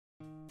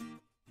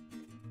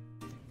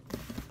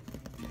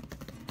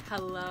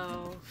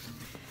Hello.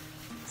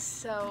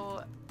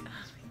 So, oh my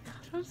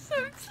god, I'm so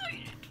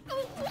excited.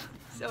 Oh.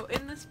 So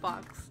in this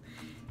box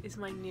is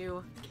my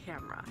new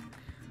camera.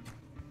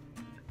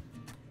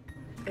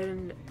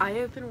 And I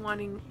have been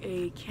wanting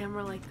a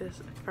camera like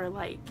this for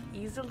like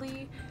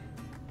easily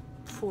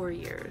 4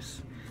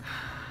 years.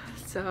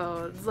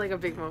 So it's like a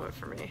big moment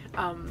for me.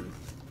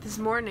 This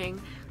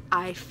morning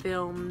I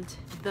filmed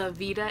the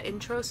Veda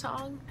intro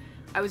song.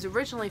 I was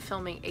originally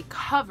filming a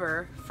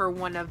cover for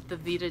one of the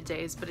Veda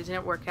days, but it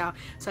didn't work out.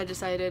 So I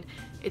decided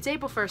it's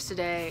April 1st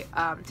today.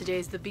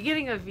 Today's the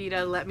beginning of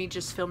Veda. Let me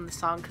just film the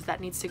song because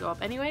that needs to go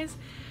up anyways.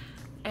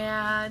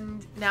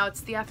 And now it's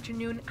the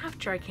afternoon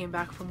after I came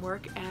back from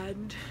work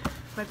and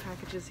my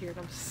package is here and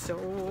I'm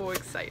so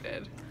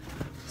excited.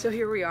 So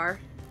here we are.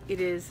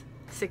 It is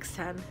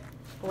 6:10.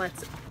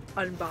 Let's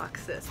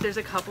unbox this. There's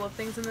a couple of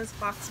things in this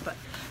box, but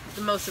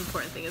the most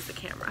important thing is the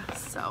camera.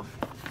 So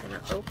I'm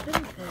gonna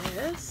open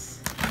this.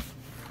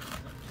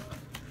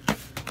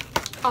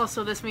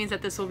 Also, this means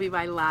that this will be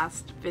my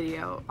last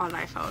video on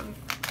iPhone.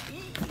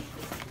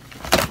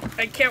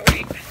 I can't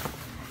wait.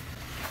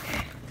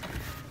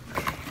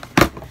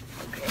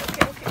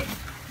 Okay.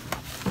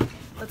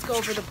 Let's go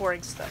over the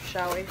boring stuff,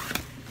 shall we?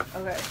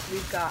 Okay,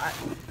 we've got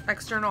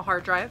external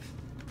hard drive,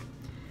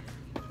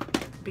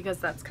 because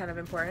that's kind of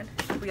important.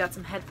 We got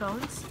some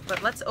headphones,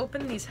 but let's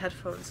open these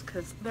headphones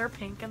because they're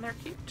pink and they're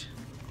cute.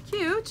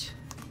 Cute.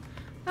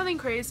 Nothing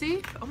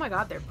crazy. Oh my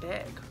god, they're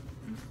big.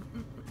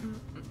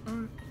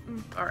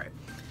 All right.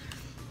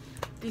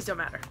 These don't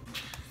matter.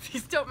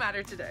 These don't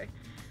matter today.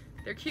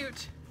 They're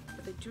cute,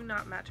 but they do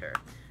not matter.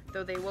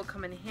 Though they will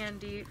come in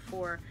handy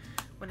for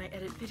when I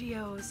edit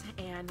videos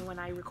and when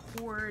I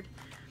record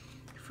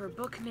for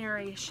book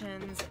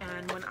narrations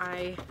and when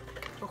I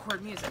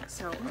record music.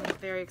 So I'm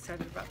very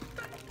excited about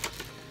that.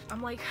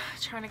 I'm like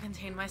trying to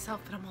contain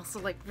myself, but I'm also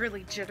like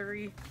really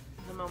jittery.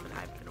 The moment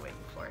I've been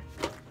waiting for.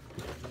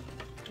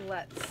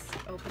 Let's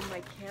open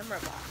my camera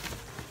box.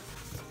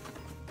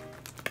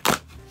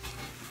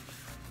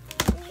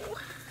 Ooh.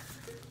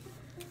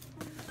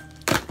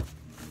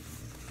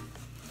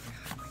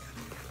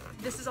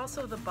 This is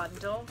also the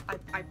bundle.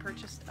 I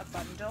purchased a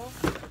bundle.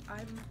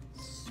 I'm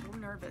so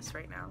nervous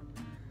right now.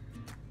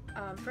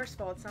 First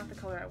of all, it's not the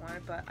color I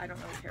wanted, but I don't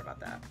really care about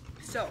that.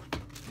 So,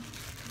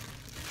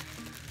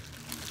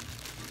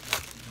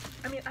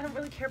 I mean, I don't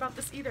really care about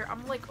this either.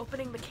 I'm like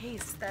opening the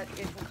case that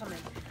it will come in.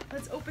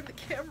 Let's open the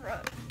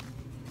camera.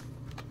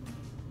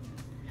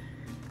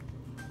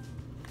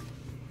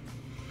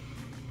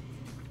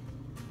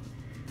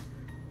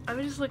 I'm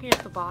just looking at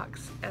the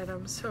box and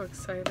I'm so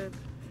excited.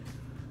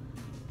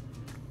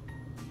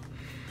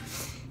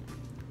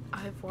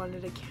 I've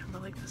wanted a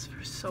camera like this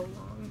for so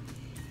long.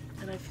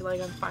 And I feel like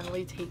I'm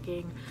finally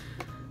taking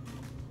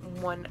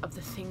one of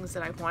the things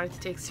that I wanted to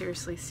take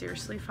seriously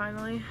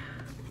finally.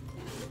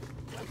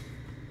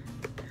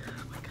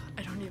 Oh my god,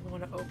 I don't even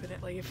want to open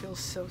it. Like, it feels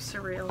so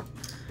surreal.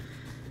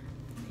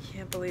 I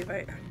can't believe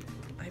I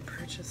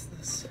purchased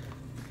this.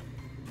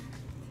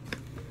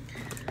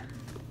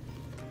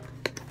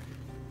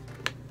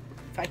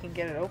 If I can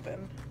get it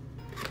open.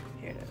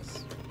 Here it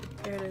is.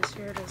 Here it is,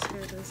 here it is,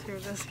 here it is, here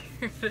it is,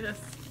 here it is.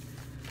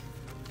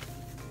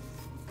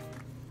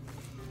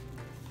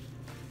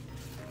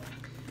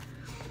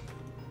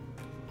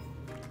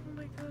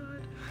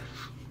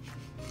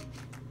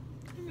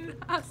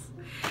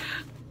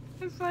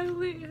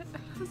 It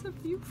has a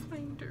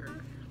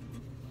viewfinder.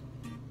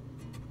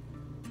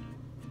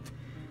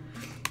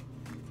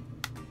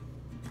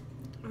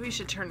 We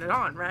should turn it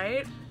on,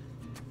 right?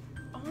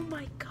 Oh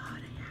my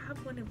god, I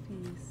have one of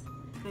these.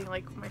 Getting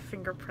like my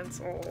fingerprints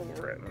all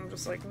over it. I'm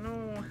just like,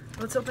 no.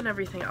 Let's open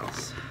everything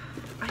else.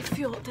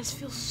 This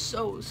feels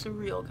so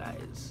surreal,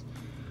 guys.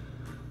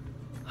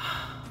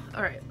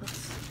 All right,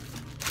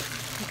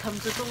 it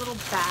comes with a little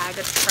bag,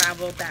 a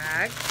travel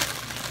bag.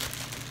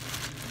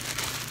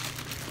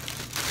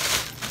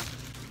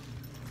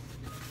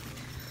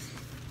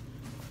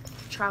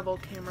 Travel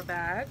camera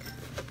bag.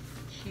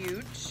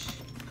 Cute.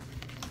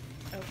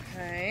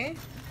 Okay.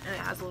 And it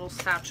has a little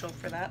satchel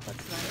for that.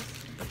 That's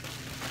nice.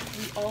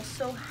 We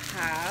also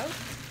have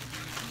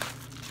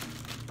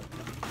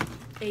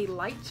a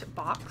light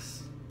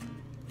box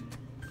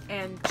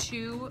and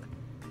two.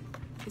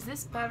 Is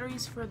this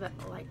batteries for the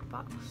light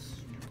box?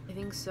 I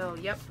think so.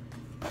 Yep.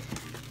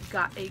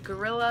 Got a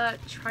Gorilla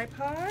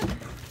tripod.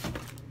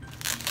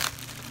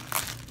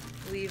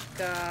 We've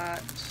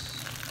got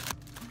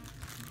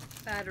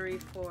battery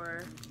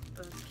for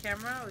the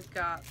camera. We've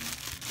got,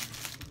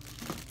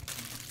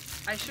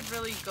 I should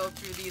really go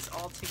through these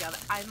all together.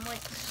 I'm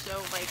like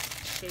so like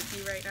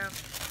shaky right now.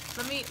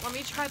 Let me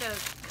try to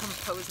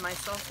compose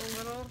myself a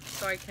little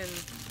so I can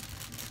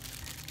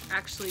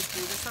actually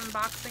do this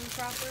unboxing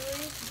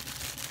properly.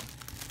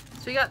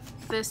 So we got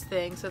this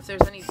thing, so if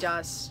there's any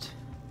dust,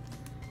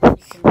 you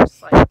can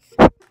just like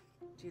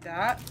do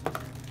that.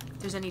 If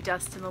there's any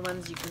dust in the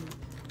lens, you can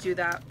do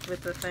that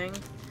with the thing.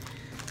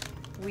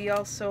 We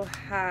also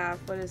have,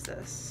 what is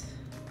this?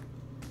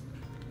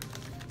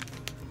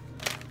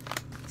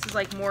 This is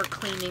like more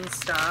cleaning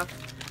stuff.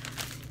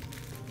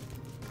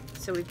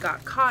 So we've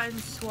got cotton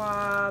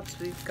swabs,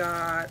 we've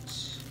got,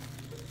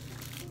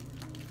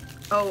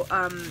 oh,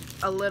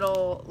 a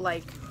little,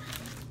 like,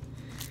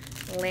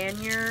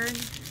 lanyard.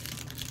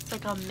 It's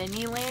like a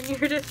mini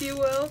lanyard, if you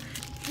will.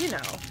 You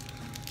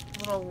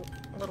know,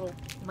 little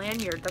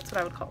lanyard, that's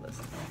what I would call this.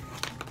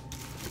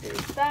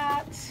 There's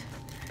that.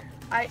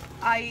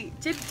 I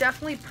did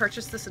definitely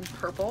purchase this in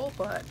purple,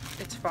 but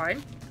it's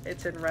fine.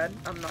 It's in red.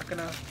 I'm not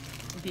gonna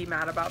be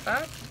mad about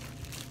that.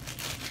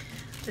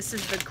 This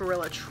is the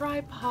Gorilla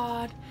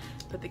tripod.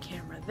 Put the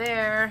camera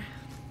there.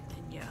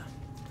 And yeah,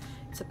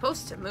 it's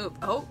supposed to move.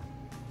 Oh,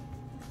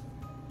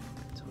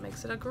 that's what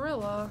makes it a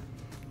Gorilla.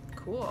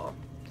 Cool.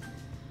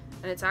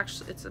 And it's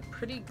actually,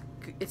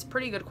 it's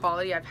pretty good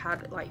quality. I've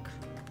had like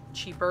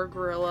cheaper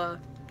Gorilla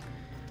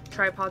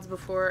tripods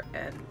before,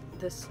 and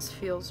this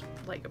feels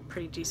like a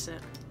pretty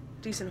decent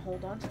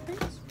hold on to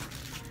things.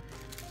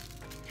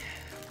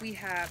 We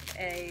have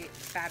a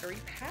battery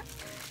pack.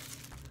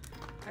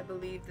 I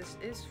believe this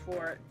is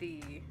for the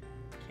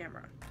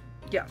camera.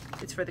 Yeah,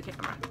 it's for the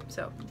camera.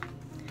 So,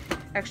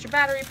 extra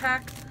battery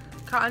pack,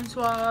 cotton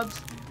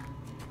swabs,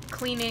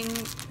 cleaning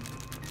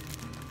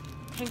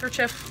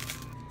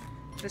handkerchief,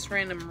 this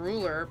random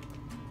ruler.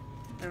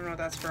 I don't know what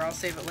that's for. I'll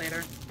save it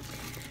later.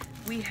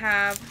 We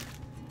have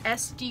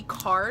SD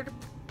card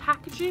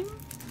packaging.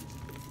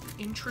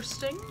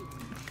 Interesting.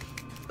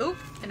 Oop,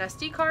 an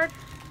SD card.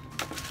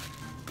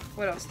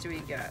 What else do we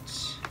get?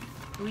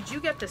 We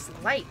do get this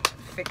light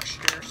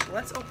fixture, so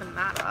let's open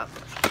that up.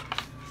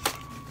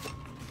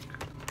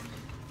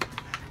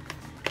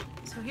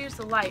 So here's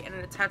the light, and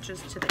it attaches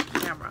to the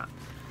camera.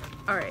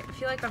 Alright, I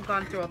feel like I've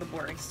gone through all the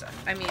boring stuff.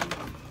 I mean,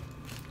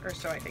 or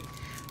so I think.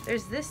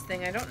 There's this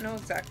thing. I don't know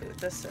exactly what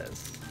this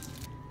is.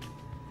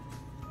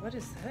 What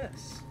is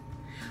this?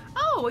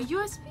 Oh, a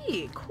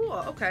USB. Cool.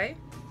 Okay.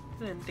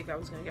 I didn't think I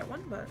was going to get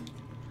one, but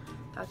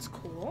that's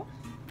cool.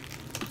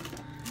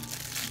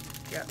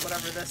 Get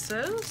whatever this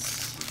is.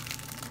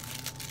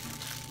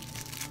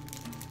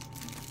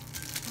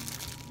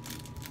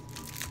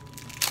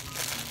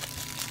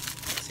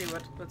 Let's see,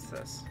 what's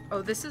this?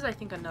 Oh, this is, I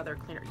think, another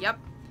cleaner. Yep.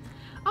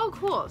 Oh,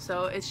 cool.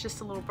 So it's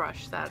just a little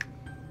brush that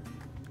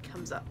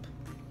comes up.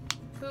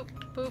 Boop,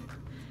 boop.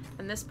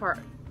 And this part,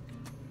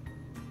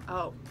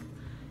 oh,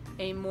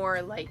 a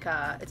more like,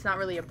 it's not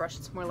really a brush,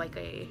 it's more like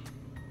a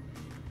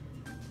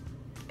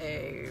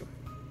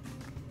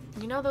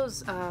you know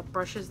those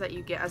brushes that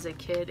you get as a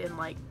kid in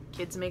like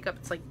kids makeup?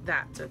 It's like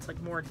that, so it's like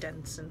more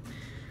dense and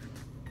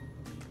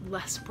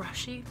less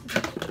brushy.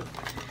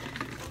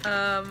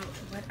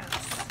 What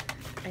else?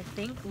 I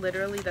think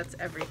literally that's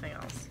everything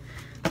else.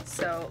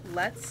 So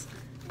let's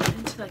get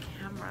into the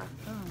camera.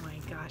 Oh my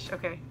gosh.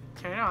 Okay,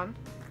 turn it on.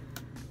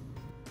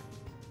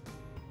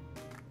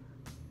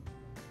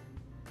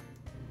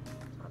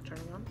 It's not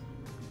turning on.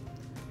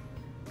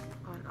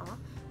 On, off.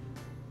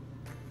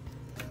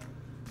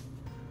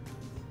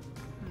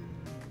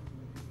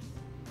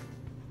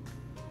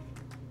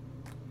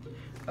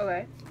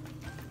 Okay,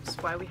 that's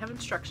why we have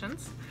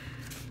instructions.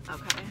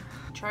 Okay,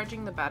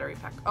 charging the battery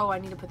pack. Oh, I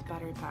need to put the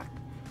battery pack.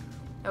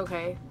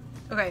 Okay,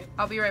 okay,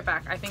 I'll be right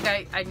back. I think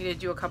I need to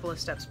do a couple of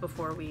steps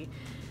before we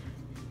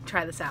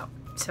try this out.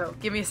 So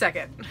give me a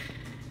second.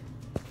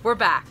 We're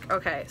back.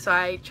 Okay, so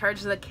I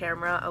charged the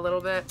camera a little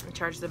bit and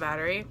charged the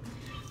battery.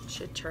 It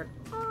should turn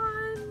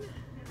on.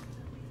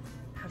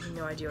 I have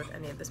no idea what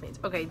any of this means.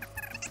 Okay.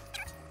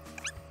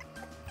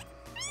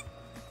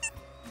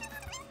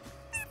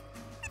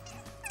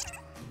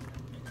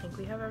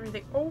 We have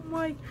everything. Oh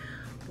my,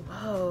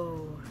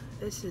 whoa,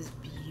 this is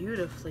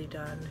beautifully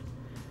done.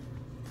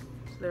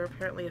 So there are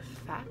apparently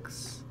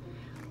effects.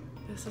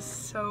 This is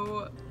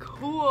so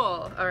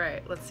cool. All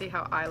right, let's see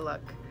how I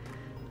look.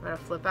 I'm gonna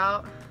flip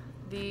out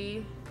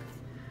the,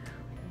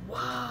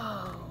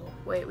 whoa,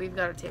 wait, we've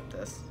got to tape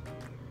this.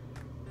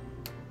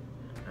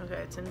 Okay,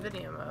 it's in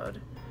video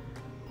mode.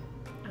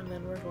 And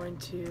then we're going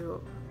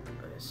to,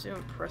 I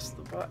assume, press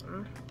the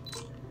button.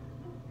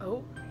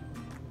 Oh.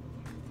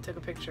 Took a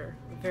picture,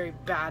 a very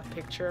bad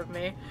picture of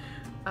me.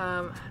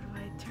 How do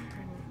I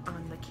turn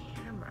on the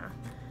camera?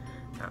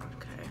 Oh,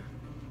 okay.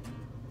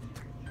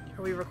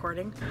 Are we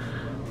recording?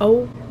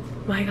 Oh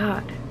my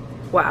god.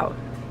 Wow.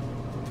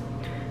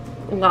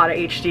 A lot of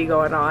HD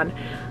going on.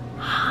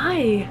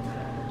 Hi.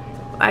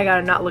 I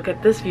gotta not look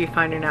at this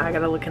viewfinder now, I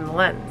gotta look in the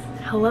lens.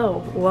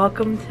 Hello,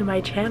 welcome to my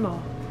channel.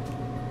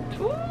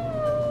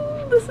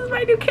 Ooh, this is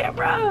my new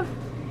camera.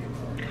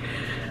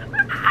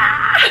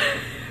 Ah!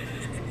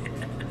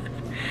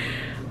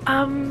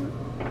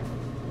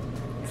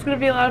 It's gonna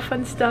be a lot of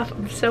fun stuff.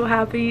 I'm so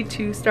happy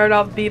to start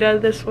off Veda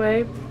this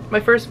way. My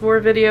first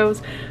 4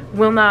 videos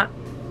will not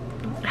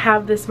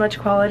have this much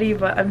quality,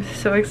 but I'm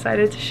so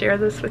excited to share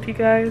this with you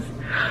guys.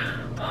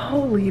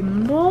 Holy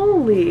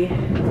moly.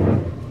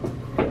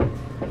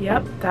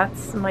 Yep,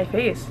 that's my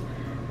face.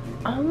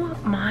 Oh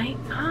my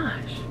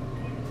gosh.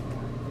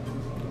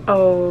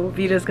 Oh,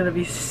 Veda's gonna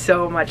be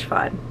so much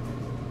fun.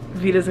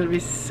 Veda's gonna be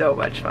so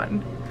much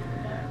fun.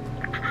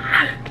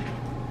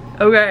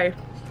 Okay.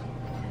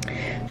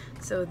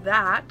 So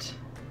that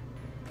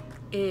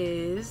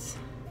is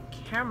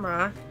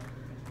camera,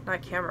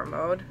 not camera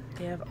mode.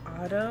 They have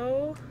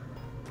auto.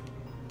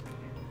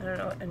 I don't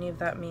know what any of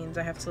that means.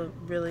 I have to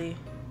really...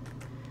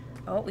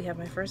 Oh, we have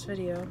my first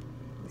video.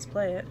 Let's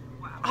play it.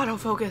 Wow.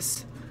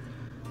 Autofocus.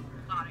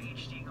 A lot of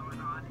HD going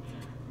on.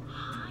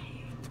 Hi.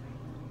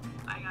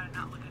 I gotta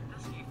not look at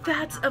this view.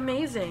 That's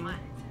amazing.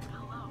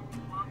 Hello.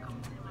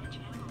 Welcome to my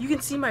channel. You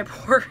can see my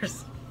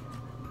pores.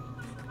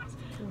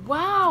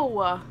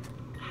 Wow.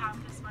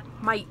 Have this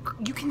money.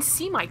 You can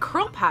see my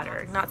curl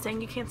pattern. Not saying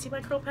you can't see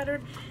my curl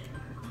pattern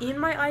in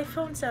my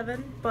iPhone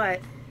 7,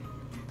 but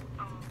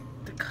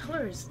the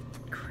color is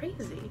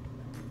crazy.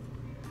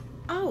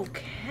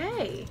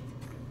 Okay.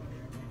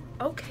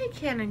 Okay,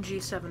 Canon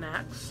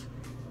G7X.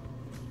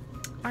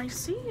 I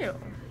see you.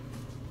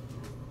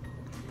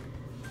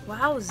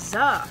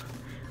 Wowza.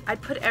 I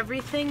put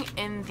everything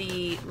in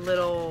the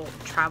little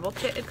travel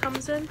kit it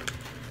comes in.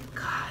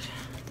 God.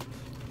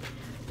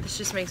 This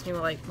just makes me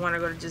like want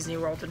to go to Disney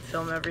World and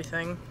film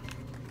everything.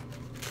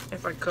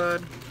 If I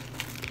could.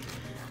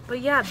 But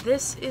yeah,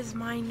 this is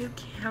my new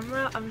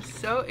camera. I'm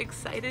so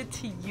excited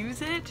to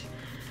use it.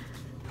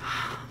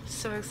 I'm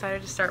so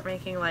excited to start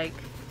making like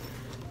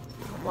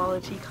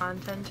quality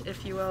content,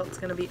 if you will. It's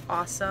gonna be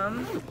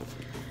awesome.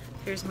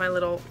 Here's my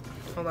little,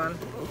 hold on.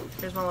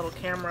 Here's my little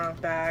camera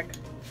bag.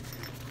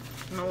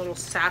 My little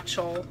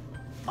satchel.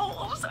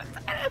 Oh, I'm so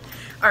excited.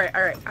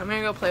 Alright. I'm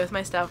gonna go play with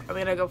my stuff. I'm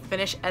gonna go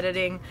finish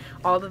editing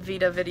all the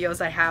Veda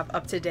videos I have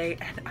up to date.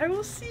 And I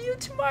will see you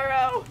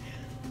tomorrow.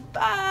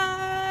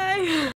 Bye.